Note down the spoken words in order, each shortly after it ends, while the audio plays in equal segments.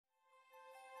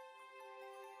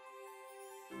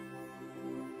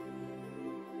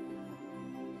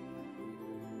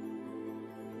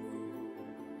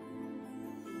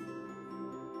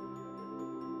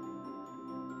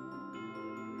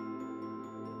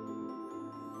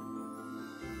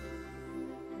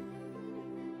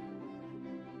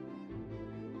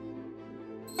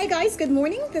Hi guys, good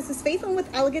morning. This is Faithlyn with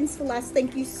Elegance for Less.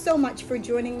 Thank you so much for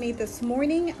joining me this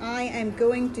morning. I am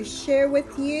going to share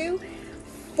with you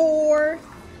 4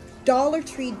 Dollar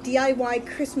Tree DIY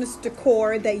Christmas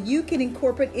decor that you can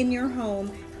incorporate in your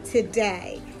home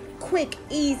today. Quick,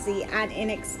 easy, and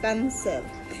inexpensive.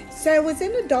 So I was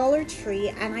in a Dollar Tree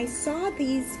and I saw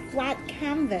these flat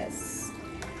canvas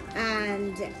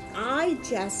and I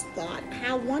just thought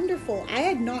how wonderful. I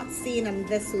had not seen them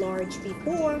this large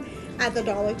before at the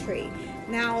Dollar Tree.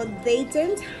 Now they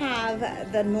don't have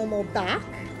the normal back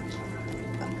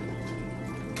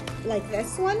like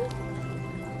this one.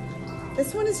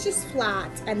 This one is just flat,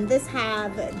 and this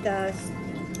have the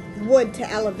wood to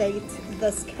elevate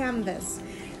this canvas,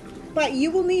 but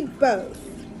you will need both.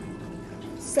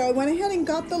 So I went ahead and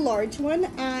got the large one,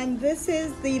 and this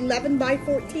is the 11 by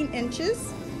 14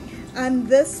 inches, and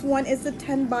this one is the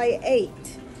 10 by 8.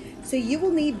 So you will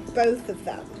need both of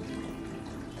them.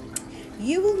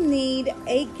 You will need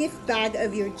a gift bag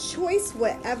of your choice,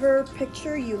 whatever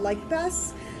picture you like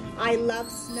best. I love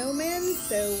snowmen,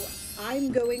 so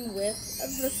I'm going with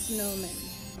the snowman.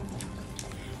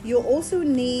 You'll also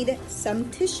need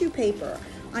some tissue paper.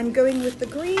 I'm going with the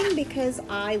green because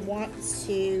I want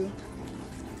to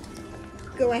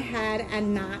go ahead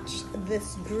and match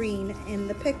this green in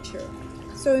the picture.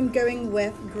 So I'm going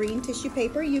with green tissue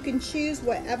paper. You can choose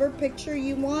whatever picture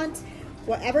you want,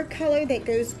 whatever color that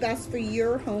goes best for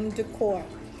your home decor.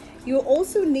 You'll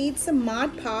also need some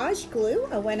Mod Podge glue.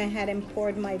 I went ahead and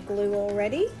poured my glue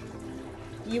already.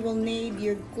 You will need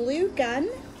your glue gun,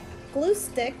 glue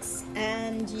sticks,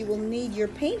 and you will need your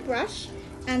paintbrush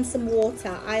and some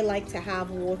water. I like to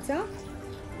have water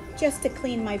just to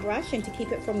clean my brush and to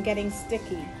keep it from getting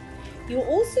sticky. You'll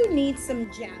also need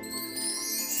some gel.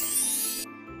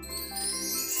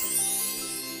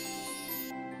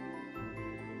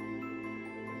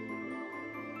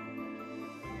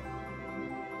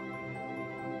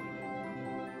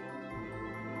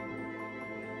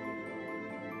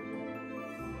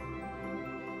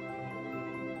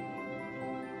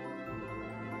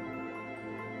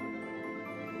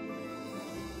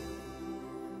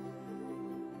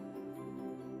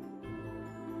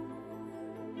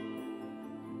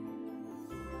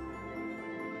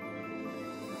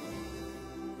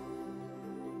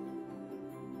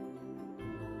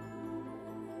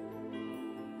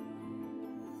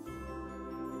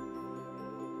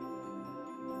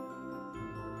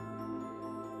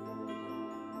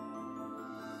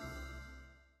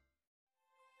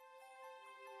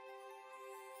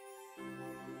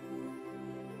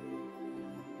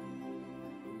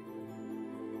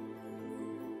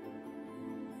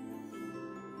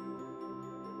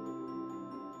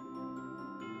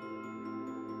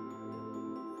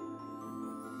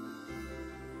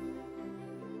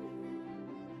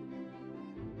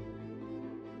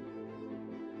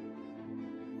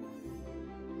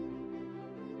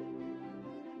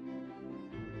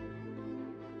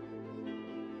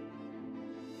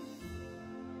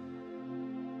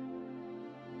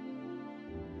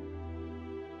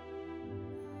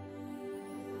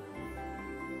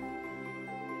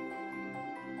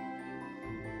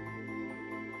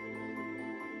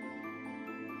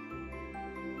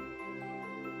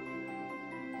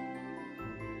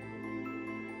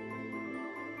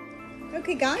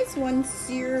 Okay guys, once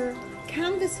your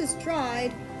canvas is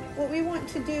dried, what we want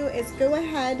to do is go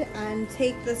ahead and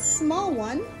take the small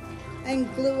one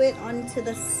and glue it onto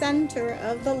the center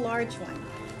of the large one.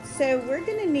 So we're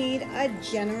going to need a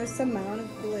generous amount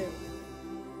of glue.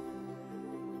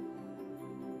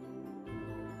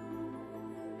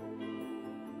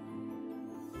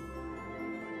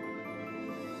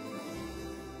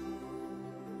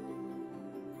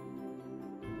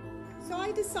 So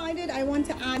I decided I want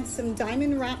to add some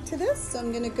diamond wrap to this, so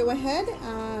I'm going to go ahead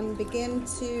and begin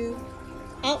to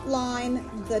outline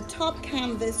the top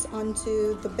canvas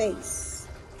onto the base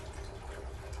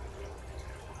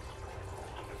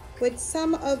with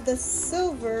some of the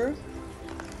silver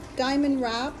diamond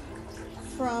wrap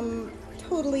from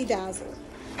Totally Dazzled.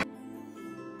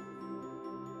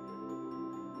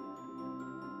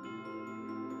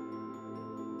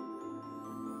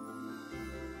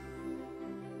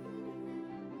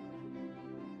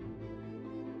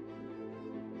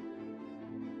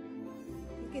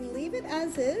 You can leave it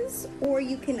as is, or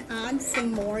you can add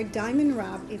some more diamond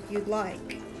wrap if you'd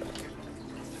like.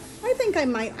 I think I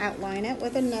might outline it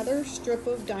with another strip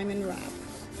of diamond wrap.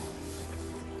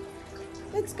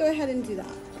 Let's go ahead and do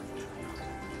that.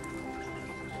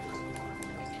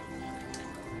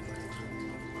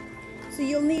 So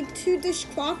you'll need 2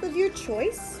 dishcloths of your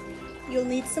choice. You'll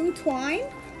need some twine.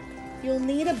 You'll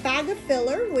need a bag of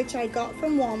filler, which I got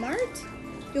from Walmart.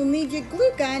 You'll need your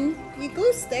glue gun, your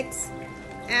glue sticks,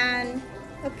 and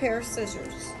a pair of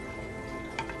scissors.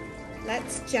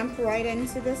 Let's jump right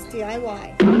into this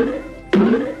DIY.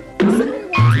 So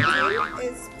what we want to do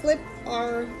is flip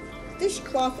our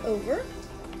dishcloth over.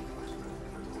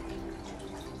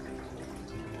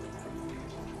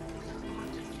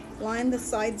 Line the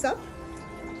sides up.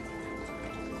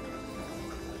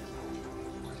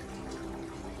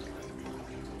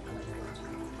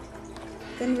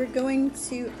 Then we're going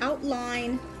to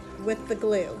outline with the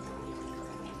glue.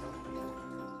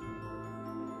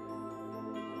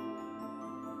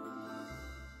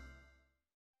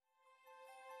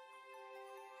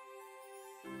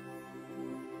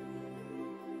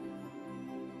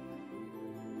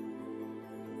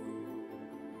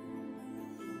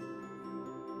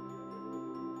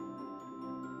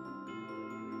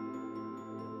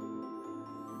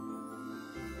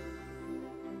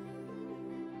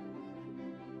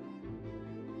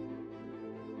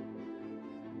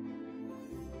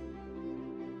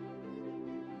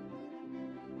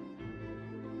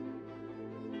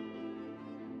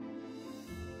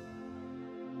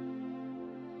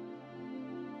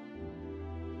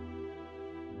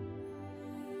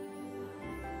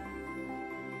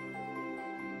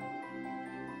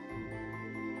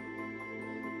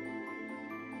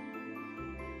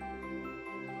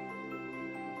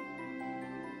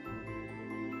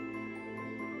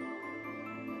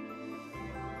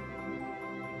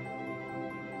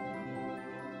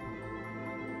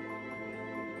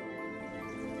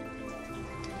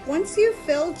 Once you've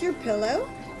filled your pillow,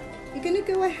 you're going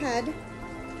to go ahead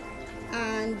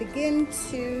and begin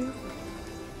to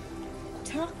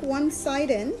tuck one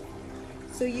side in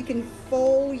so you can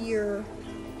fold your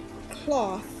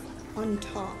cloth on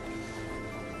top.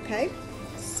 Okay,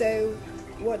 so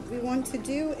what we want to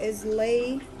do is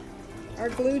lay our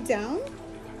glue down.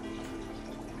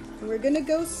 We're going to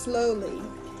go slowly,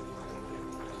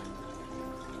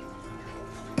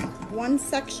 one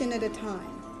section at a time.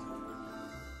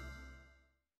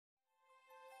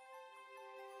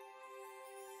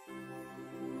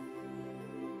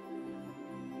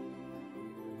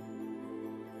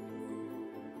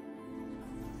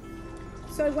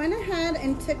 So I went ahead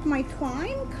and took my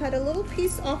twine, cut a little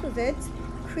piece off of it,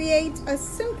 create a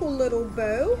simple little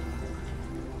bow.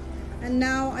 And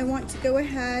now I want to go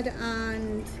ahead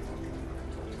and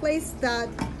place that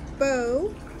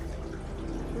bow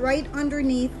right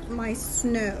underneath my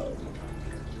snow,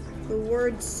 the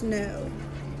word snow.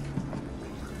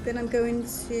 Then I'm going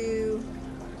to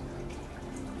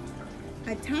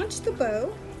attach the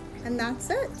bow, and that's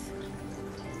it.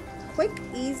 Quick,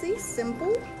 easy,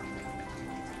 simple,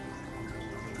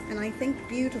 and I think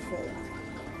beautiful.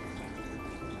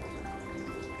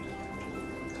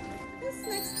 This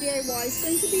next DIY is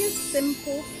going to be a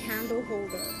simple candle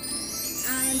holder.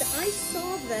 And I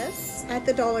saw this at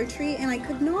the Dollar Tree and I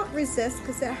could not resist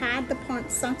because it had the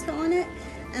poinsettia on it,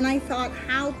 and I thought,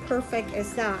 how perfect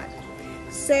is that?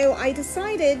 So I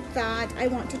decided that I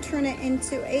want to turn it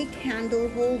into a candle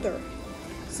holder.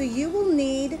 So you will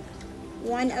need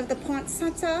one of the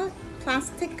poinsettia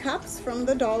plastic cups from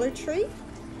the Dollar Tree.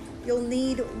 You'll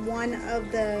need one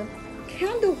of the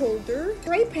candle holder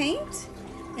spray paint,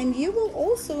 and you will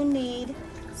also need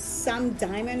some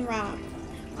diamond wrap.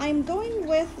 I'm going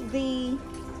with the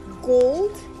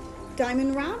gold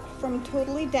diamond wrap from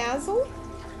Totally Dazzled.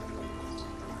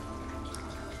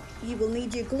 You will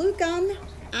need your glue gun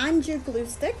and your glue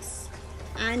sticks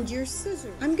and your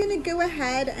scissors. I'm going to go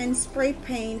ahead and spray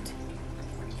paint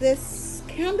this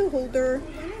candle holder.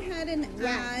 I went ahead and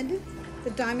add the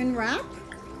diamond wrap.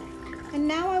 And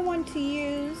now I want to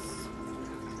use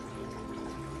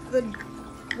the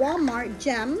Walmart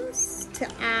gems to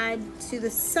add to the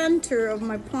center of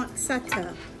my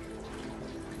poinsettia.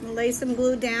 I'll lay some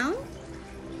glue down.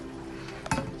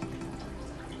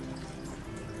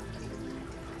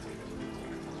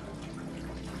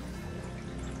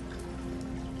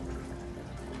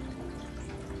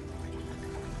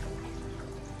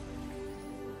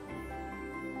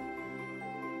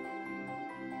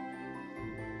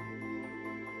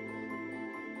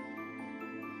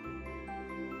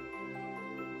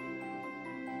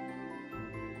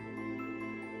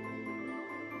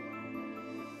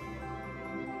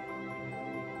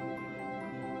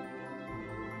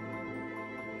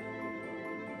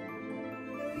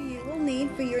 You will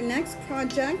need for your next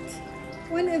project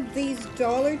one of these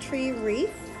Dollar Tree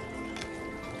wreaths,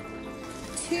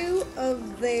 two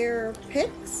of their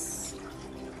picks,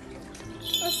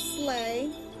 a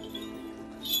sleigh,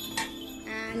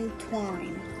 and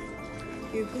twine,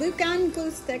 your glue gun,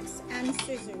 glue sticks, and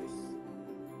scissors.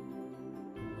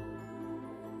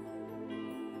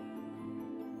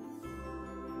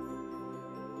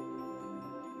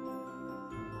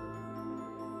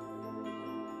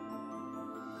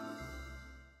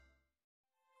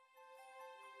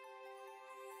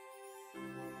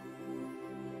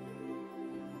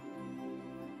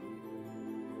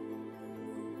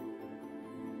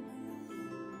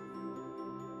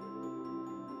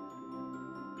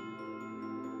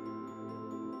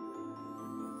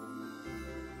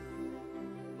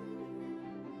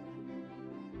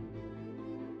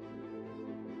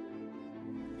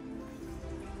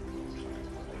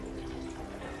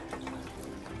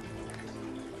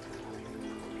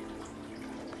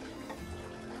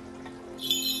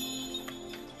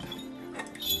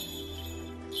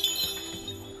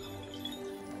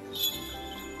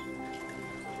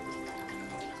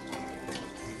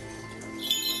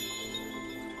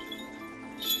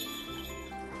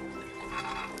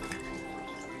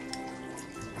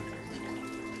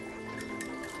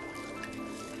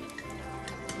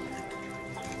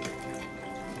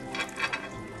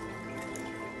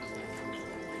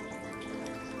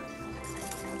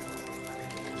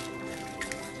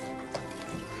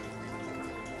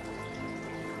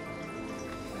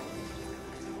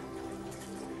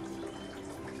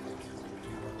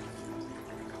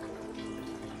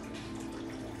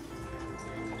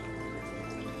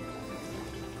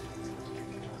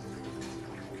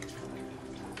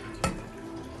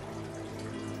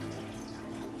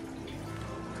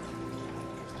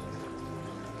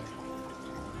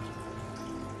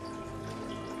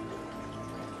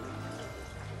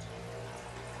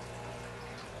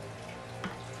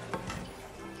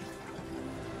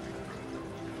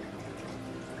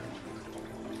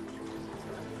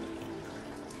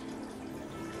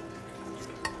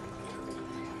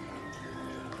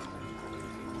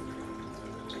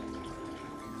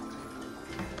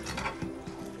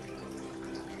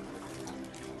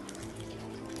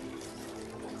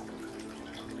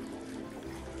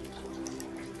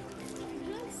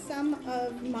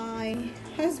 of my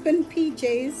husband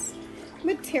PJ's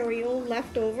material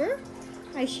left over.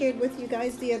 I shared with you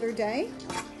guys the other day.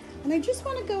 And I just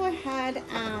want to go ahead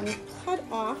and cut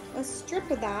off a strip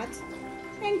of that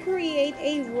and create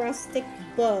a rustic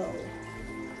bow.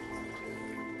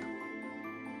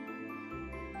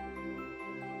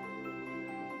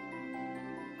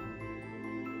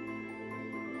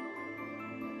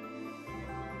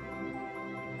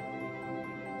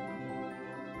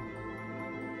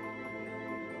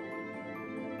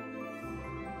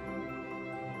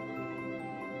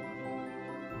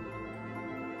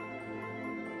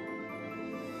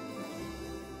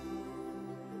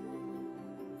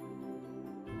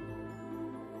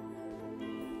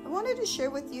 I wanted to share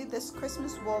with you this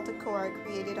Christmas wall decor I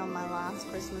created on my last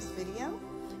Christmas video.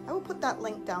 I will put that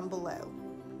link down below.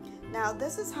 Now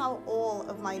this is how all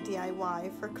of my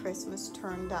DIY for Christmas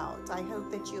turned out. I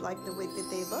hope that you like the way that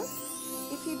they look.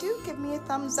 If you do, give me a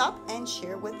thumbs up and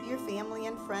share with your family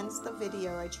and friends the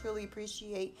video. I truly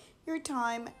appreciate your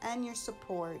time and your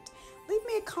support. Leave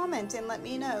me a comment and let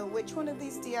me know which one of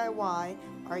these DIY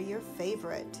are your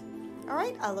favorite.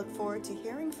 Alright, I look forward to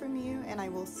hearing from you, and I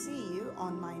will see you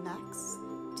on my next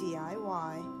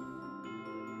DIY.